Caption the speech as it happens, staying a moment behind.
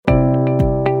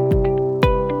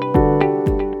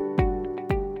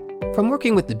From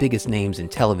working with the biggest names in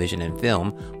television and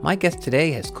film, my guest today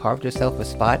has carved herself a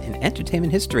spot in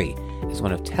entertainment history as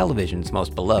one of television's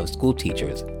most beloved school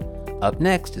teachers. Up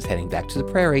next is Heading Back to the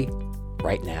Prairie,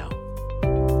 right now.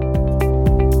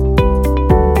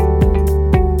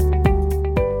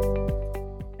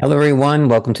 Hello, everyone.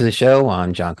 Welcome to the show.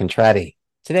 I'm John Contratti.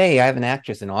 Today, I have an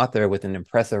actress and author with an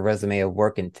impressive resume of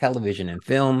work in television and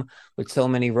film with so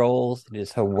many roles. It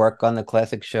is her work on the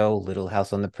classic show Little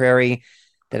House on the Prairie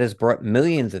that has brought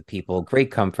millions of people great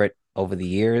comfort over the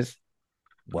years.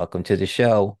 Welcome to the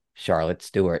show, Charlotte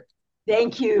Stewart.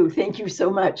 Thank you. Thank you so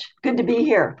much. Good to be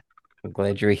here. I'm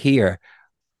glad you're here.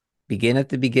 Begin at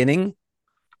the beginning.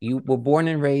 You were born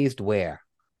and raised where?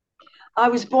 I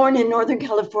was born in Northern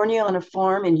California on a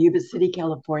farm in Yuba City,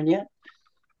 California.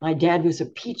 My dad was a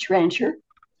peach rancher.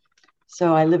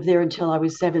 So I lived there until I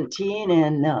was 17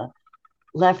 and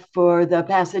left for the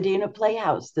Pasadena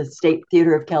Playhouse, the State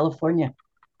Theater of California.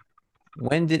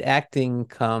 When did acting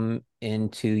come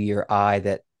into your eye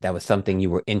that was something you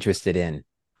were interested in?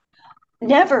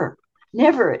 Never,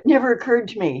 never, it never occurred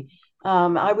to me.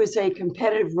 I was a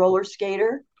competitive roller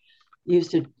skater,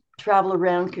 used to travel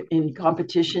around in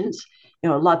competitions,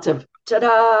 lots of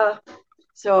ta-da.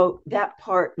 So that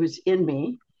part was in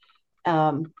me.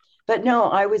 But no,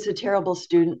 I was a terrible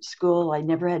student at school. I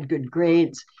never had good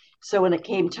grades. So when it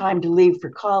came time to leave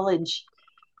for college,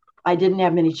 I didn't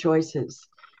have many choices.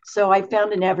 So I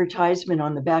found an advertisement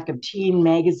on the back of Teen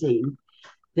magazine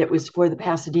that was for the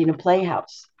Pasadena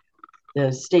Playhouse,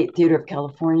 the State Theater of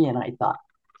California. And I thought,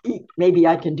 maybe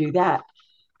I can do that.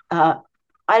 Uh,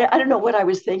 I don't know what I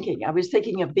was thinking. I was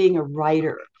thinking of being a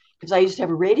writer because I used to have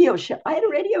a radio show. I had a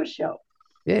radio show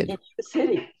Did in the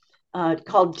city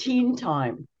called Teen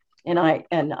Time, and I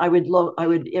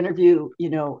would interview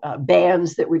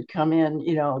bands that would come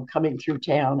in, coming through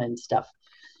town and stuff.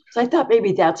 So I thought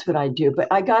maybe that's what I'd do. But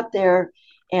I got there,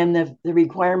 and the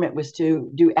requirement was to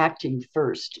do acting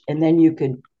first, and then you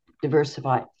could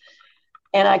diversify.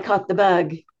 And I caught the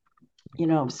bug,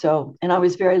 so, and I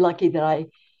was very lucky that I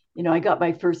got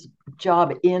my first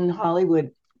job in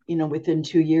Hollywood, within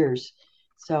 2 years.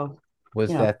 So, was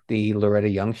you know, that the Loretta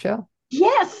Young show?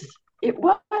 yes, it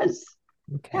was.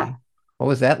 Yeah. Okay. What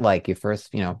was that like? Your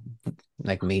first,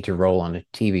 like major role on a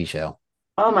TV show?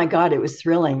 Oh my God, it was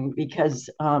thrilling because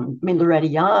Loretta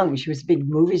Young, she was a big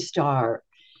movie star.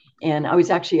 And I was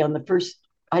actually on the first,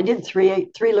 I did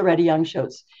three Loretta Young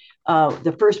shows.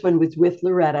 The first one was with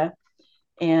Loretta,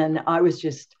 and I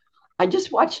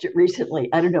just watched it recently.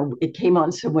 I don't know, it came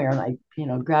on somewhere and I,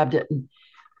 grabbed it. And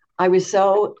I was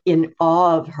so in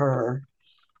awe of her.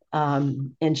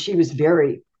 And she was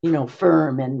very,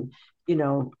 firm and, you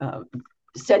know, uh,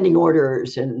 sending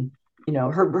orders. And,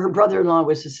 her brother-in-law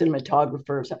was a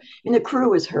cinematographer. So, and the crew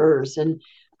was hers. And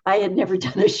I had never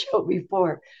done a show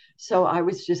before. So I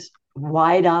was just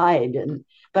wide-eyed.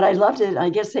 But I loved it. I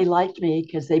guess they liked me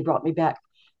because they brought me back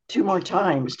two more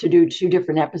times to do two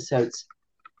different episodes.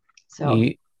 So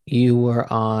You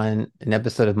were on an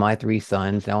episode of My Three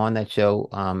Sons. Now on that show,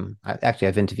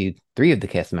 I've interviewed three of the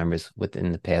cast members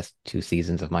within the past two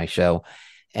seasons of my show.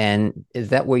 And is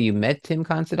that where you met Tim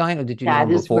Considine, or did you know that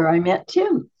him is before? where I met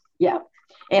Tim. Yeah.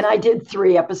 And I did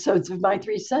three episodes of My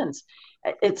Three Sons.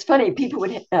 It's funny,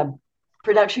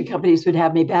 production companies would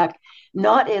have me back,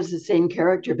 not as the same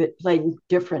character, but playing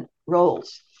different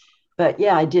roles. But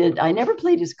yeah, I did. I never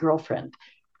played his girlfriend.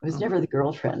 I was Oh, never the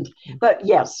girlfriend. But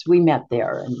yes, we met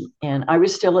there. And I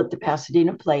was still at the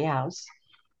Pasadena Playhouse.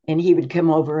 And he would come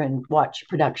over and watch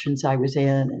productions I was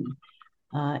in.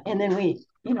 And then we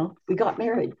got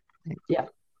married. Yeah.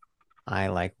 I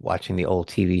like watching the old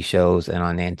TV shows, and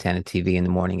on Antenna TV in the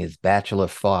morning is Bachelor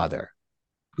Father.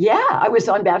 Yeah, I was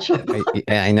on Bachelor.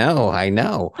 I know, I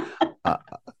know. Uh,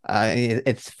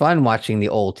 it's fun watching the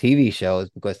old TV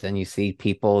shows because then you see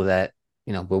people that,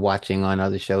 we're watching on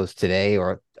other shows today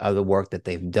or other work that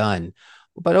they've done.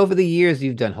 But over the years,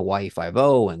 you've done Hawaii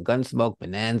Five-O and Gunsmoke,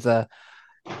 Bonanza.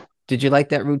 Did you like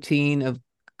that routine of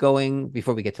going,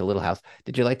 before we get to Little House,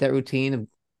 did you like that routine of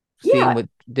seeing Yeah, what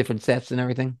different sets and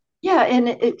everything? yeah. And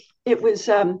it was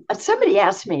somebody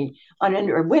asked me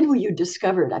or when were you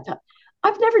discovered? I thought,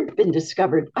 I've never been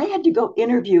discovered. I had to go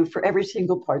interview for every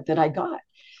single part that I got.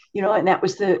 And that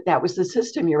was the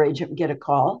system. Your agent would get a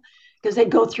call because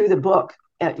they'd go through the book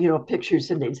at,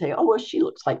 pictures, and they'd say, oh, well, she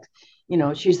looks like,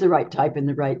 she's the right type and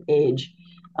the right age.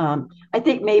 I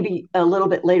think maybe a little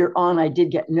bit later on I did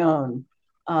get known.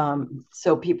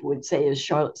 So people would say, is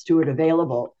Charlotte Stewart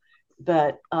available?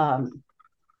 But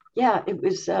yeah, it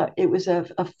was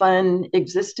a fun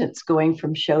existence going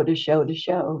from show to show to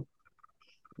show.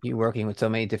 You're working with so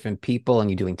many different people and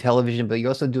you're doing television, but you're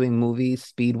also doing movies,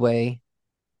 Speedway.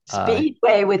 Uh,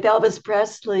 Speedway with Elvis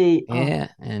Presley. Oh, yeah,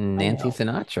 and I Nancy know.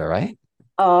 Sinatra, right?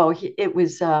 Oh, it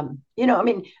was, I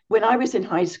mean, when I was in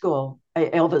high school,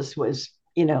 Elvis was,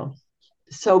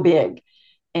 so big.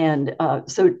 And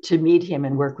so to meet him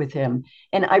and work with him,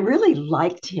 and I really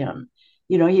liked him.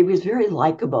 He was very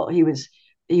likable. He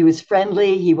was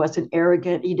friendly. He wasn't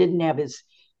arrogant. He didn't have his,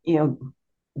 you know,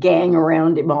 gang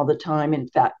around him all the time. In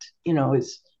fact,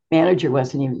 his manager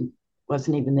wasn't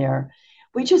even there.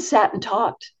 We just sat and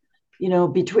talked.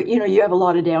 Between you have a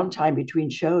lot of downtime between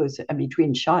shows and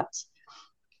between shots,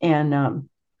 and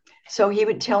so he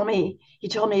told me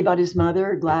about his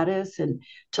mother, Gladys, and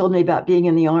told me about being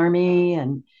in the army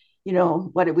and,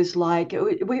 what it was like.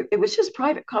 It was just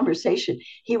private conversation.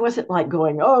 He wasn't like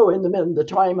going, oh, in the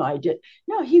time I did.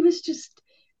 No, he was just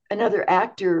another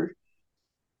actor,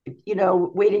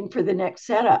 waiting for the next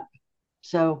setup.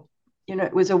 So,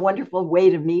 it was a wonderful way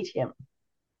to meet him.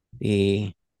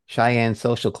 The Cheyenne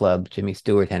Social Club, Jimmy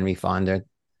Stewart, Henry Fonda.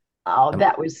 Oh, Um,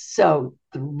 that was so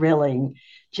thrilling.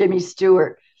 Jimmy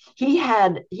Stewart. He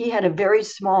had a very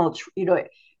small,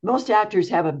 most actors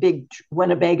have a big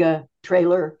Winnebago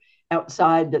trailer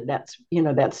outside that's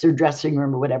their dressing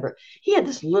room or whatever. He had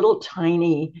this little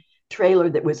tiny trailer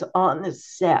that was on the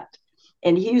set,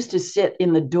 and he used to sit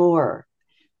in the door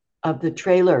of the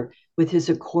trailer with his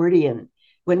accordion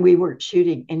when we weren't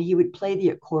shooting, and he would play the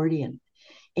accordion,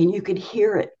 and you could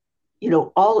hear it.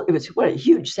 All it was what a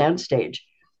huge soundstage,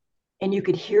 and you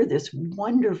could hear this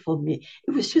wonderful music.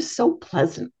 It was just so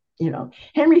pleasant.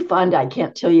 Henry Fonda, I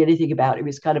can't tell you anything about. He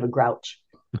was kind of a grouch.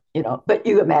 But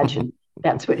you imagine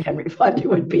that's what Henry Fonda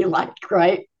would be like,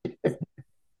 right?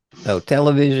 so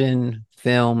television,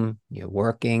 film, you're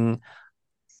working.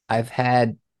 I've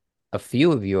had a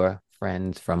few of your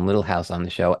friends from Little House on the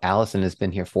show. Allison has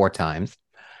been here 4 times.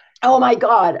 Oh my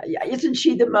God. Isn't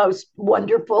she the most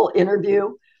wonderful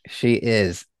interview? She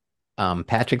is.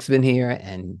 Patrick's been here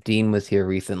and Dean was here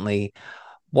recently.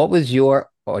 What was your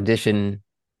audition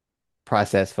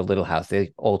process for Little House?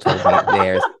 They all told me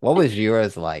theirs. What was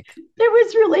yours like? It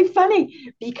was really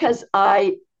funny because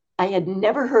I had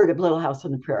never heard of Little House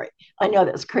on the Prairie. I know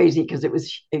that's crazy because it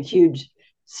was a huge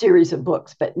series of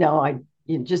books, but no,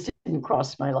 it just didn't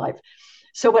cross my life.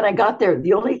 So when I got there,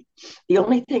 the only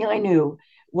thing I knew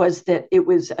was that it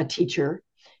was a teacher,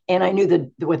 and I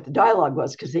knew what the dialogue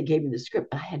was because they gave me the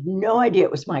script. I had no idea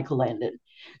it was Michael Landon.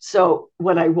 So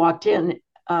when I walked in,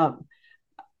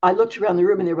 I looked around the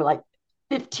room and there were like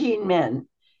 15 men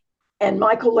and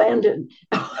Michael Landon.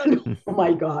 Oh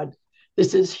my God,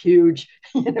 this is huge.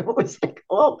 It was like,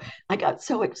 oh, I got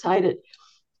so excited.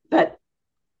 But,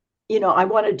 I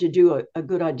wanted to do a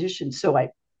good audition. So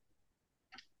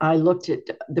I looked at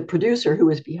the producer who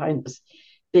was behind this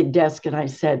big desk and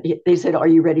they said, are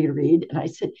you ready to read? And I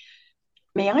said,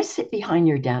 may I sit behind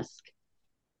your desk?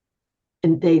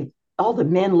 And all the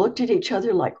men looked at each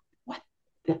other like,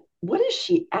 what is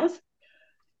she asking?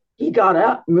 He got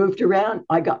up, moved around.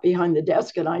 I got behind the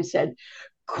desk and I said,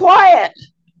 quiet.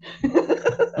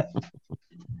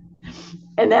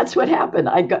 And that's what happened.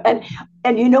 I got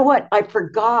and you know what? I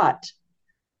forgot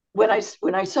when I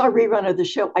saw a rerun of the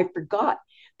show, I forgot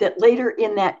that later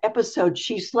in that episode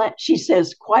she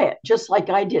says quiet, just like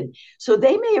I did. So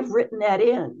they may have written that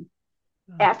in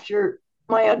after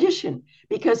my audition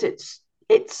because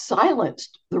it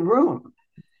silenced the room.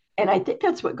 And I think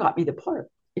that's what got me the part.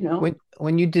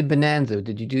 When you did Bonanza,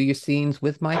 did you do your scenes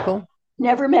with Michael?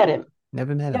 Never met him.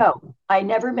 Never met him. No, I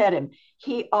never met him.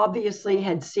 He obviously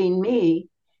had seen me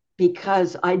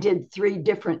because I did 3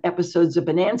 different episodes of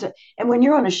Bonanza. And when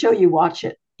you're on a show, you watch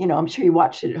it. I'm sure you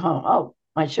watched it at home. Oh,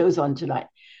 my show's on tonight.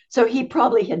 So he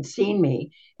probably had seen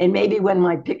me. And maybe when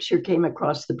my picture came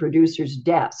across the producer's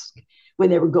desk, when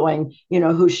they were going,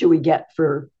 who should we get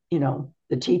for,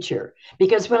 the teacher?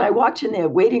 Because when I walked in the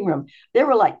waiting room, there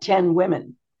were like 10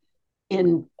 women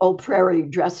in old Prairie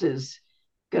dresses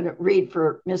going to read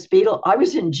for Miss Beadle. I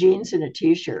was in jeans and a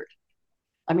t-shirt.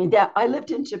 I mean, that I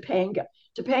lived in Topanga.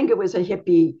 Topanga was a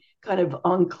hippie kind of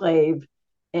enclave,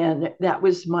 and that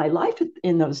was my life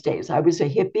in those days. I was a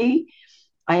hippie.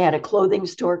 I had a clothing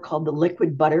store called the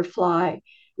Liquid Butterfly. It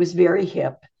was very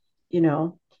hip,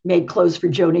 made clothes for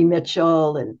Joni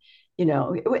Mitchell, and it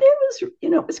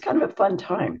was kind of a fun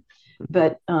time.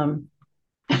 But I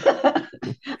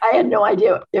had no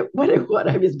idea what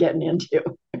I was getting into.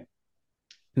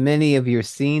 Many of your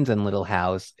scenes in Little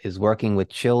House is working with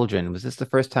children. Was this the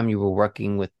first time you were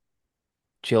working with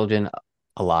children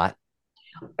a lot?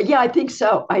 Yeah, I think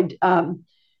so. I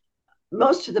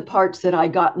Most of the parts that I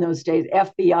got in those days,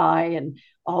 FBI and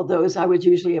all those, I was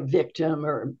usually a victim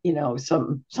or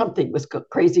something was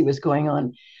crazy was going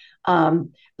on.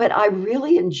 But I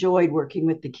really enjoyed working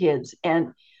with the kids.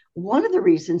 And one of the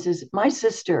reasons is my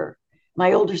sister,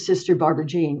 my older sister, Barbara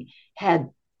Jean, had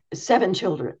 7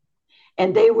 children,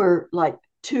 and they were like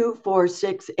 2, 4,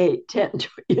 6, 8, 10,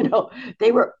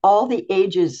 they were all the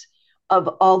ages of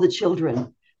all the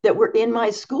children that were in my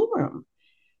schoolroom.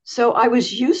 So I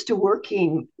was used to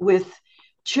working with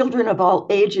children of all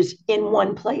ages in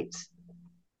one place.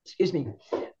 Excuse me.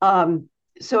 Um,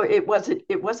 so it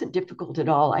wasn't difficult at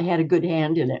all. I had a good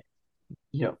hand in it.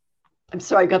 You know, I'm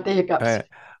sorry, I got the hiccups.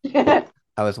 Uh,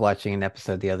 I was watching an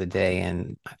episode the other day,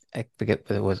 and I forget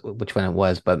what it was, which one it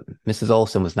was, but Mrs.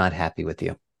 Olson was not happy with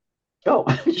you. Oh,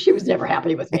 she was never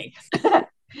happy with me.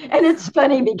 And it's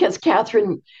funny because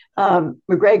Catherine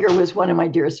McGregor was one of my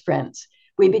dearest friends.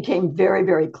 We became very,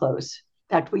 very close.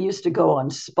 In fact, we used to go on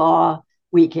spa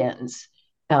weekends,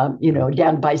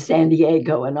 down by San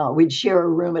Diego and all. We'd share a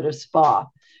room at a spa,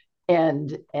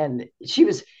 and she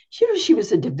was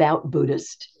a devout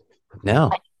Buddhist.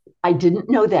 No. I didn't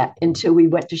know that until we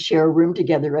went to share a room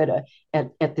together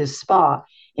at this spa,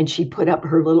 and she put up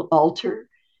her little altar,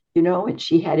 and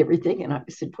she had everything. And I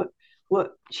said,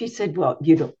 "What?" She said, "Well,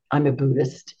 I'm a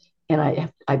Buddhist, and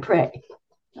I pray."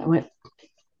 I went,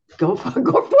 go for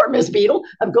it, Miss Beadle.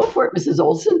 Go for it, Mrs.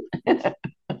 Olson.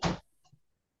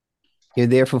 You're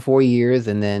there for 4 years,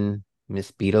 and then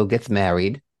Miss Beadle gets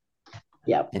married,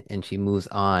 Yeah. and she moves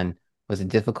on. Was it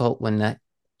difficult when that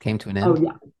came to an Oh end?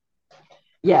 yeah.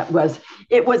 Yeah, it was.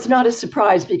 It was not a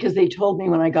surprise because they told me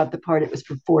when I got the part it was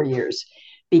for 4 years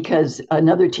because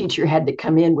another teacher had to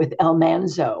come in with El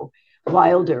Manzo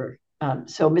Wilder.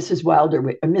 So Miss Wilder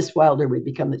would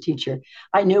become the teacher.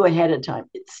 I knew ahead of time.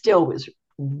 It still was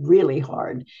really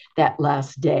hard that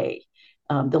last day.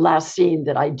 The last scene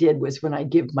that I did was when I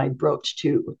give my brooch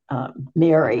to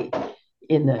Mary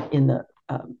in the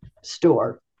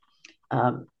store.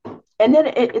 Um, and then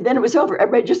it was over.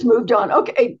 Everybody just moved on.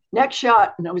 Okay, next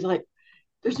shot. And I was like,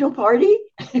 there's no party.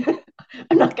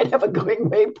 I'm not going to have a going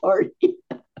away party.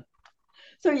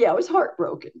 So yeah, I was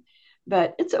heartbroken,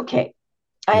 but it's okay.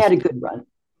 I Miss, had a good run.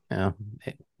 uh,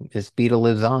 Miss Beadle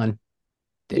lives on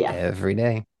Yeah, every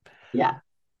day. yeah.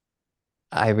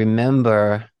 I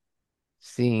remember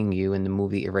seeing you in the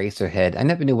movie Eraserhead. I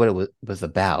never knew what it was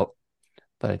about,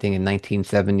 but I think in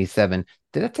 1977.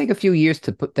 Did it take a few years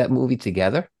to put that movie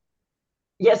together?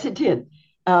 Yes, it did.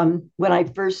 When I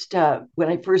first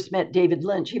met David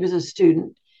Lynch, he was a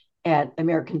student at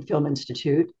American Film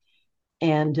Institute,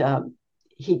 and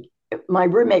he my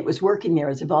roommate was working there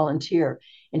as a volunteer,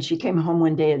 and she came home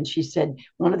one day and she said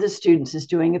one of the students is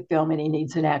doing a film and he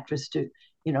needs an actress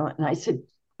and I said,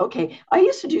 okay. I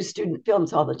used to do student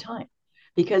films all the time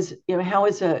because how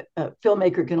is a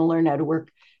filmmaker going to learn how to work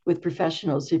with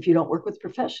professionals if you don't work with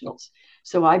professionals?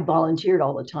 So I volunteered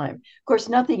all the time. Of course,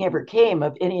 nothing ever came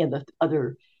of any of the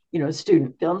other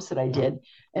student films that I did,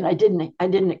 and I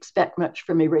didn't expect much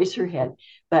from Eraserhead,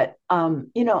 but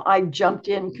I jumped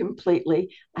in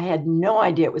completely. I had no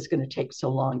idea it was going to take so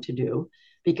long to do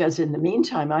because in the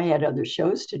meantime I had other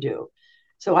shows to do.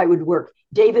 So I would work.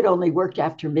 David only worked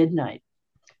after midnight,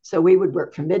 so we would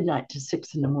work from midnight to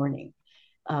 6 in the morning.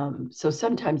 So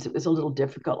sometimes it was a little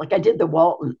difficult. Like I did the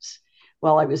Waltons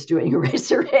while I was doing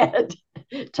Eraserhead.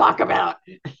 Talk about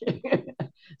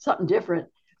something different.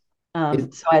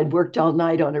 It's So I had worked all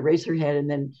night on Eraserhead and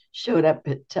then showed up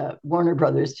at Warner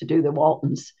Brothers to do the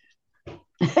Waltons.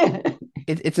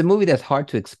 it's a movie that's hard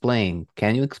to explain.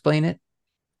 Can you explain it?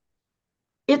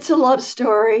 It's a love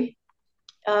story.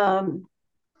 Um,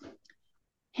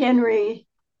 Henry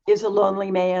is a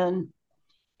lonely man,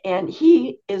 and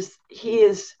he is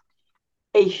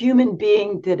a human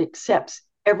being that accepts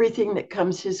everything that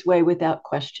comes his way without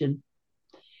question.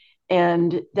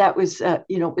 And that was it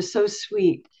was so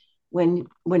sweet when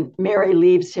Mary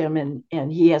leaves him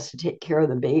and he has to take care of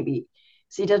the baby.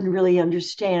 So he doesn't really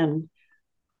understand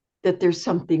that there's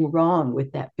something wrong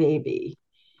with that baby.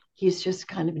 He's just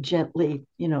kind of gently,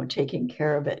 taking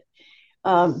care of it.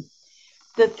 Um,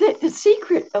 the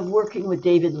secret of working with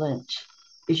David Lynch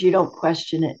is you don't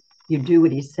question it. You do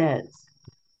what he says.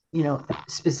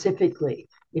 Specifically,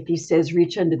 if he says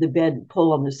reach under the bed and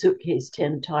pull on the suitcase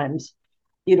 10 times,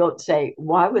 you don't say,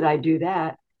 why would I do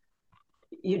that?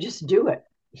 You just do it.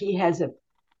 He has a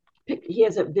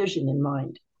vision in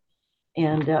mind,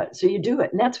 and so you do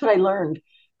it. And that's what I learned.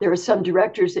 There are some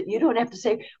directors that you don't have to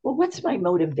say, well, what's my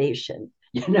motivation?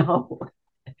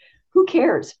 Who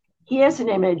cares? He has an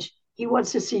image. He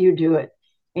wants to see you do it,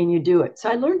 and you do it. So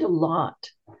I learned a lot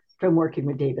from working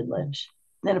with David Lynch.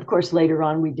 And then, of course, later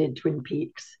on, we did Twin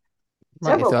Peaks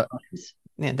Right. several So times.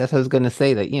 yeah, that's what I was going to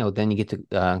say. That then you get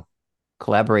to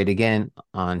collaborate again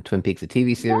on Twin Peaks, a TV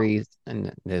Yeah, series,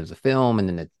 and there's a film, and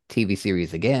then a TV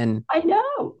series again. I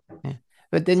know. Yeah.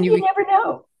 But So then you never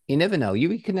know. you never know. You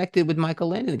reconnected with Michael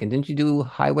Landon again. Didn't you do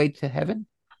Highway to Heaven?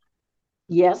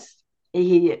 Yes,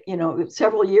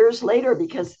 several years later,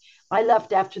 because I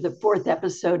left after the fourth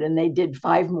episode and they did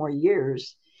 5 more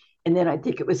years. And then I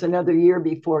think it was another year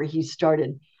before he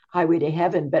started Highway to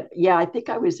Heaven. But yeah, I think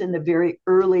I was in the very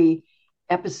early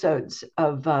episodes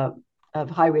of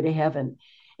Highway to Heaven.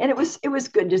 And it was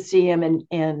good to see him and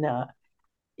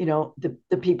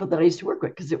the people that I used to work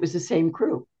with, because it was the same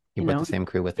crew. You brought the same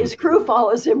crew with him. His crew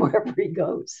follows him wherever he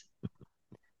goes.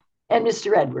 And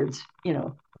Mr. Edwards,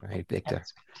 Right, Victor.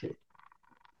 that's good too.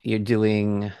 You're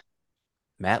doing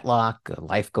Matlock,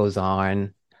 Life Goes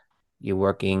On. You're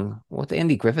working. What's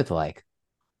Andy Griffith like?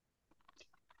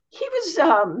 He was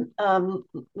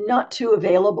not too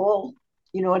available.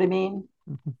 You know what I mean?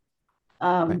 Mhm.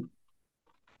 Right. Um,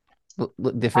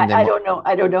 Different I than. don't know.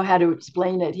 I don't know how to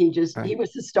explain it. He Right.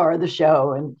 was the star of the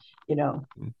show, and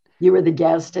you were the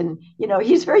guest, and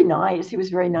he's very nice. He was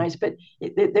very nice, but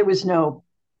there was no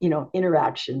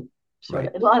interaction. Sort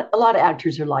Right. of a lot of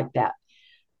actors are like that.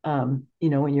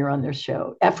 When you're on their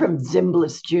show. Ephraim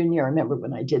Zimbalist Jr. I remember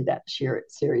when I did that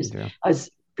series, Yeah. I was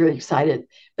very excited,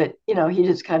 but he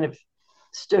just kind of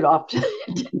stood off.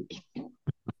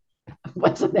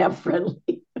 Wasn't that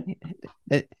friendly.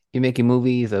 You're making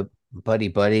movies, a Buddy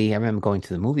Buddy. I remember going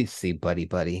to the movies to see Buddy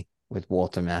Buddy with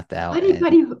Walter Matthau Buddy,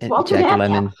 buddy, and Walter Jack Matthau.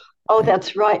 Lemmon. Oh, Right.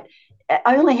 that's right.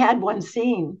 I only had one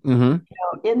scene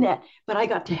Mm-hmm. in that, but I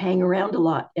got to hang around a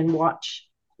lot and watch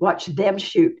them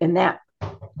shoot, and that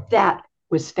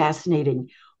was fascinating.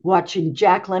 Watching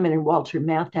Jack Lemmon and Walter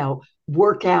Matthau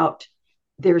work out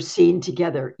their scene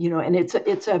together, and it's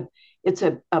a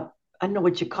I don't know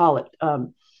what you call it.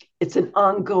 It's an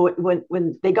ongoing,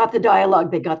 when they got the dialogue,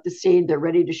 they got the scene, they're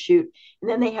ready to shoot, and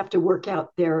then they have to work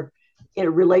out their in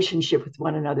a relationship with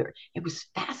one another. It was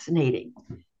fascinating.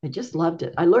 I just loved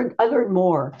it. I learned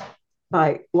more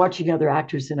by watching other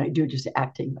actors than I do just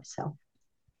acting myself.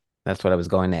 That's what I was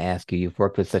going to ask you. You've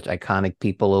worked with such iconic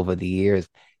people over the years.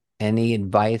 Any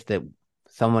advice that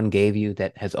someone gave you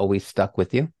that has always stuck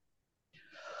with you?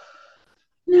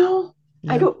 No,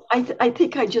 I No. don't. I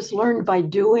think I just learned by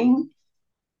doing.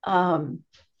 Um,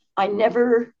 I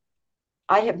never,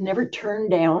 I have never turned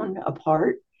down a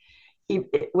part,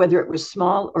 whether it was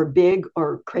small or big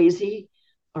or crazy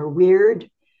or weird.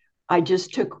 I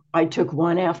took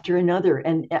one after another,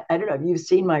 and I don't know if you've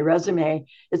seen my resume.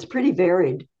 It's pretty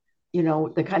varied,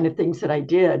 the kind of things that I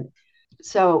did.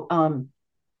 So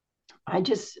I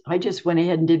just went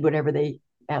ahead and did whatever they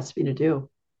asked me to do.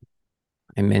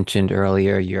 I mentioned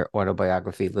earlier your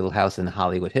autobiography, Little House in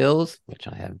Hollywood Hills, which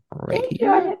I have right Thank you.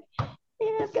 here.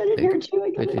 I've got it here too.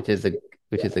 I got Which is a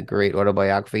which is it. a great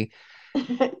autobiography.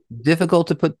 Yeah. Difficult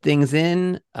to put things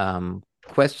in.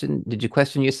 Did you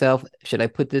question yourself? Should I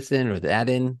put this in or that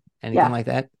in? Anything Yeah. like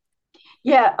that?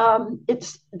 Yeah,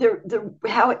 it's the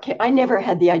how it came. I never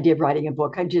had the idea of writing a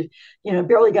book. I just,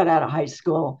 barely got out of high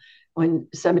school when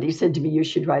somebody said to me, "You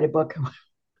should write a book."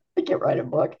 I can't write a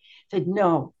book. I said,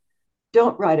 "No,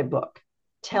 don't write a book.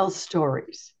 Tell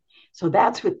stories." So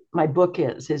that's what my book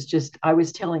is just I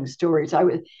was telling stories.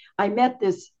 I met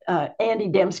this Andy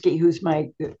Dembski, who's my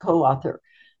co-author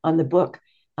on the book.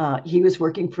 He was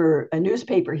working for a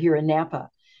newspaper here in Napa,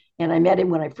 and I met him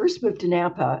when I first moved to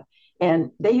Napa.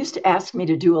 And they used to ask me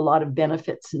to do a lot of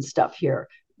benefits and stuff here,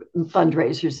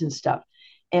 fundraisers and stuff.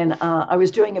 And I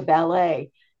was doing a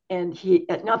ballet, and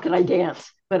not that I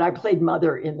dance, but I played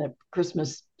mother in the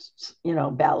Christmas,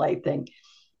 ballet thing.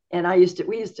 And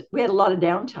we had a lot of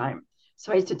downtime.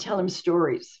 So I used to tell him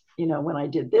stories, when I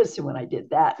did this and when I did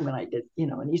that and when I did,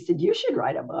 and he said, "You should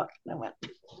write a book." And I went,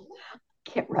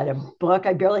 "Can't write a book.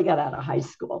 I barely got out of high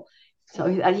school." So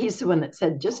he's the one that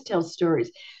said, "Just tell stories."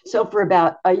 So for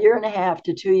about a year and a half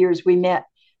to 2 years, we met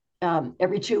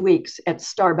every 2 weeks at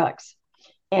Starbucks,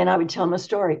 and I would tell him a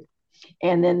story.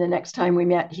 And then the next time we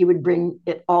met, he would bring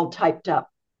it all typed up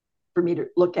for me to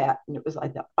look at, and it was I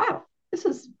thought, wow,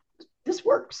 this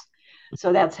works.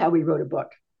 So that's how we wrote a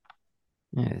book.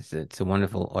 Yeah, it's a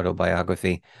wonderful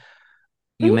autobiography.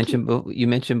 Thank you. You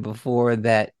mentioned before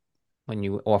that when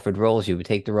you offered roles, you would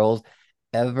take the roles.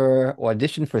 Ever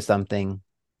audition for something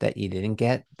that you didn't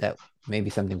get, that maybe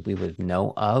something we would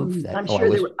know of that, I'm oh, I sure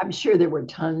there wish. were I'm sure there were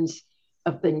tons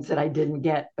of things that I didn't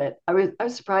get, but I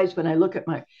was surprised when I looked at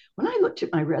my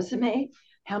resume,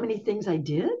 how many things I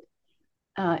did.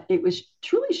 It was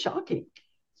truly shocking.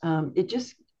 It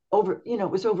just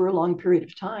it was over a long period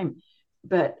of time,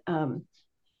 but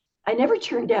I never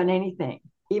turned down anything,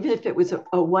 even if it was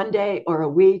a one day or a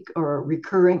week or a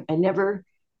recurring.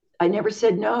 I never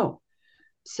said no.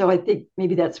 So I think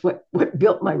maybe that's what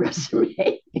built my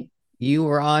resume. You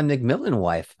were on McMillan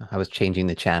Wife. I was changing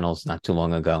the channels not too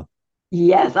long ago.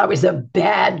 Yes, I was a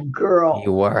bad You girl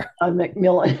were. on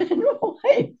Macmillan.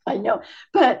 I know.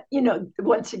 But,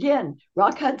 once again,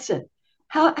 Rock Hudson.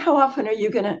 How often are you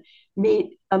going to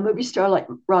meet a movie star like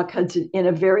Rock Hudson in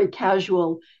a very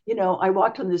casual, I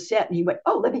walked on the set and he went,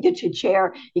 "Oh, let me get you a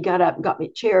chair." He got up, got me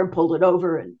a chair and pulled it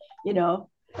over. And,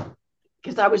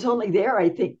 because I was only there, I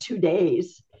think, 2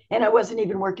 days and I wasn't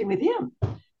even working with him,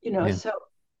 Yeah. so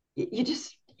you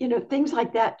just, things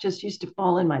like that just used to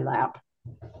fall in my lap.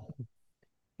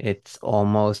 It's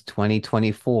almost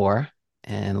 2024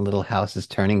 and Little House is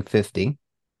turning 50.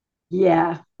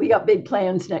 Yeah, we got big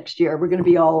plans next year. We're going to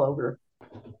be all over.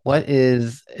 What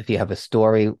is, if you have a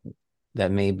story that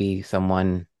maybe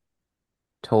someone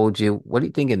told you, what do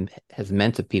you think it has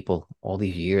meant to people all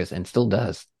these years and still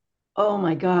does? Oh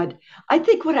my God. I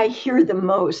think what I hear the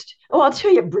most, oh, I'll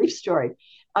tell you a brief story.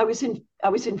 I was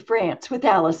in France with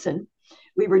Allison.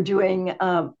 We were doing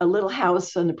a little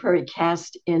house on the Prairie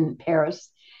cast in Paris.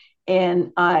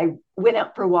 And I went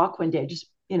out for a walk one day, just,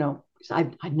 'cause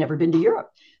I'd never been to Europe.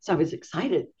 So I was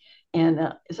excited.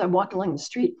 And as I walked along the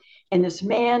street, and this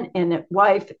man and a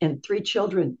wife and three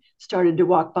children started to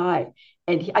walk by.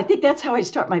 And I think that's how I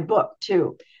start my book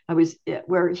too. I was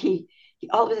where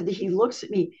all of a sudden he looks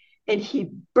at me and he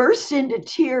bursts into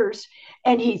tears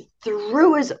and he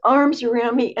threw his arms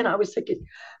around me. And I was thinking,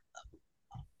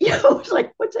 I was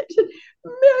like, what's that? He said,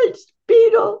 "Miss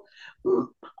Beadle,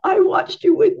 I watched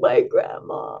you with my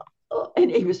grandma."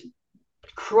 And he was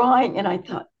crying. And I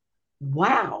thought,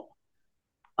 wow,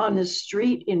 on the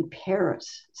street in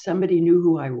Paris, somebody knew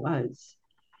who I was.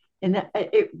 And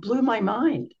it blew my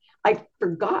mind. I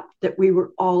forgot that we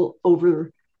were all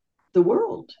over the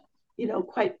world,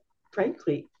 quite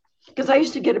frankly. Because I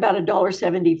used to get about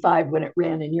 $1.75 when it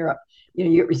ran in Europe,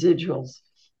 you get residuals.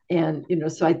 And,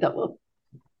 so I thought, well,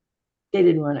 they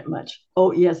didn't run it much.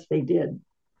 Oh, yes, they did.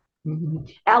 Mm-hmm.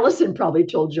 Allison probably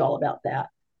told you all about that.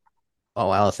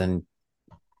 Oh, Allison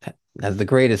has the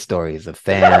greatest stories of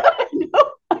fan. I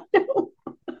know, I know.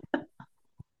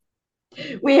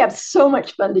 We have so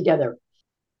much fun together.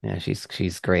 Yeah,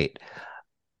 she's great.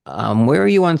 Where are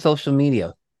you on social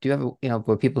media? Do you have,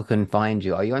 where people can find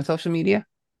you? Are you on social media?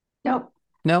 No,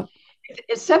 No?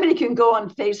 if somebody can go on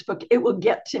Facebook, it will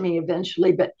get to me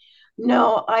eventually. But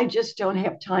no, I just don't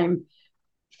have time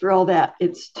for all that.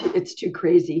 It's too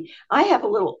crazy. I have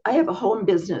a home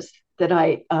business that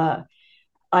I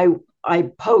I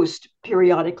post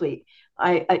periodically.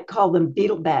 I call them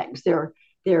beetle bags. They're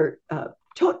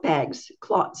tote bags,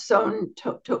 cloth sewn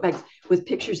tote bags with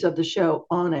pictures of the show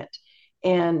on it,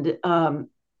 and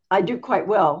I do quite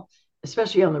well,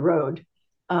 especially on the road.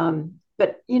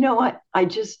 But you know what? I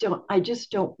just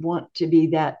don't want to be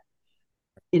that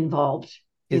involved.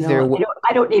 Is there,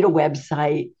 I don't need a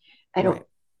website. I right. don't,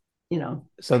 you know.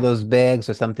 So those bags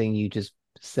are something you just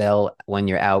sell when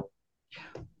you're out,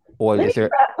 or Let is me there,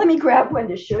 grab, let me grab one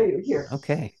to show you here.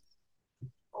 okay,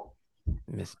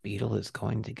 Miss Beadle is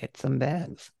going to get some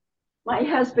bags. My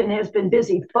husband has been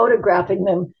busy photographing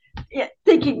them,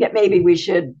 thinking that maybe we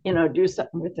should, do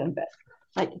something with them. But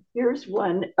like, here's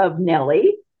one of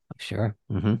Nellie. Sure.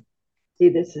 Mm-hmm. See,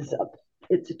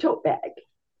 it's a tote bag.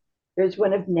 Here's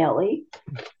one of Nellie,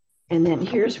 and then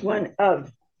here's one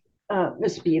of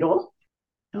Miss Beadle.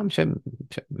 I'm sure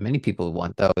many people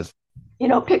want those.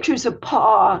 Pictures of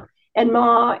Pa and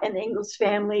Ma and the Ingalls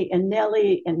family and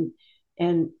Nellie and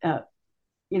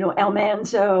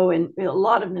Almanzo and a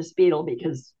lot of Miss Beadle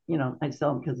because I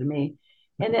sell them because of me.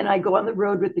 And then I go on the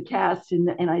road with the cast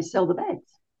and I sell the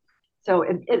bags. So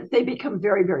they become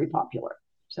very, very popular.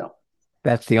 So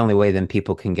That's the only way then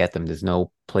people can get them. There's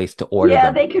no place to order yeah,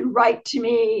 them. they can write to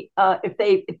me if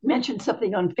they mention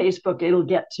something on Facebook, it'll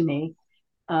get to me.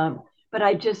 But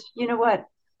I just, what?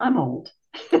 I'm old.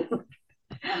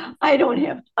 I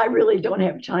really don't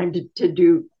have time to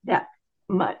do that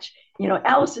much.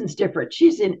 Allison's different.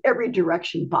 She's in every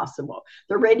direction possible.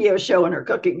 The radio show and her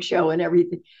cooking show and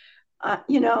everything.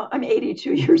 I'm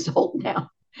 82 years old now,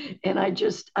 and I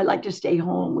like to stay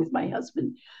home with my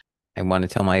husband. I want to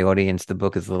tell my audience the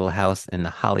book is Little House in the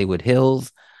Hollywood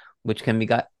Hills, which can be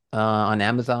got on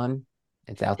Amazon.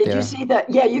 It's out Did you there. see that?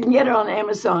 Yeah, you can get it on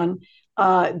Amazon.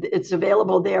 It's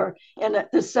available there, and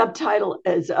the subtitle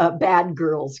is a Bad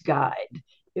Girl's Guide.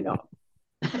 You know,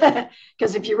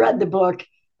 because if you read the book,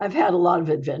 I've had a lot of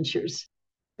adventures.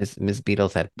 Miss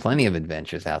Beatles had plenty of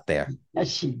adventures out there. Yes,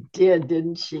 she did,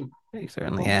 didn't she? She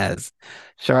certainly Oh, has.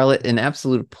 Charlotte, an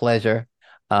absolute pleasure.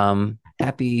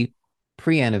 Happy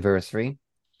pre-anniversary.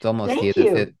 It's almost here,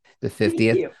 thank you. the Thank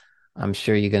 50th. you. I'm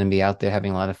sure you're going to be out there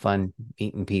having a lot of fun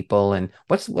meeting people. And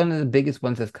what's one of the biggest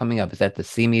ones that's coming up? Is that the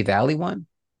Simi Valley one?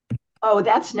 Oh,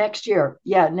 that's next year.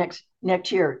 Yeah,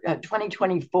 next year,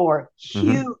 2024.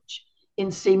 Mm-hmm. Huge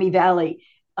in Simi Valley.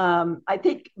 I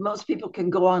think most people can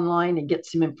go online and get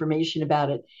some information about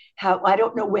it. How I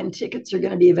don't know when tickets are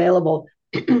going to be available,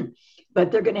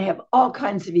 but they're going to have all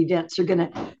kinds of events. They're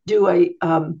going to do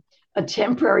a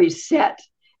temporary set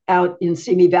out in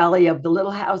Simi Valley of the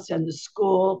Little House and the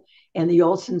school and the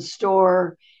Olson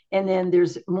store. And then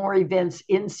there's more events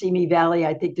in Simi Valley.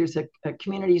 I think there's a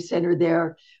community center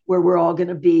there where we're all going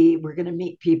to be. We're going to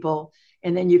meet people.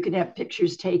 And then you can have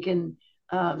pictures taken.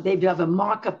 They have a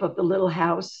mock up of the Little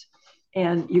House,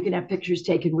 and you can have pictures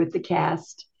taken with the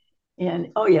cast. And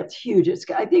oh, yeah, it's huge.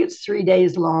 I think it's 3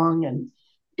 days long,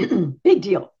 and big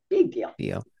deal, big deal.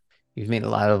 Yeah. You've made a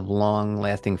lot of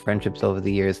long-lasting friendships over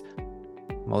the years,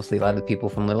 mostly a lot of people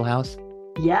from Little House.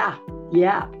 Yeah,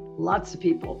 yeah, lots of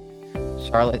people.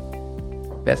 Charlotte,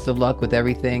 best of luck with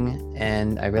everything,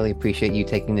 and I really appreciate you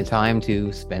taking the time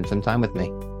to spend some time with me.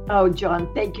 Oh,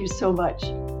 John, thank you so much.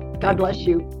 God bless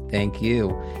you. Thank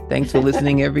you. Thanks for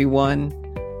listening, everyone.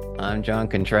 I'm John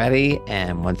Contratti,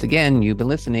 and once again, you've been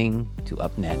listening to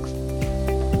Up Next.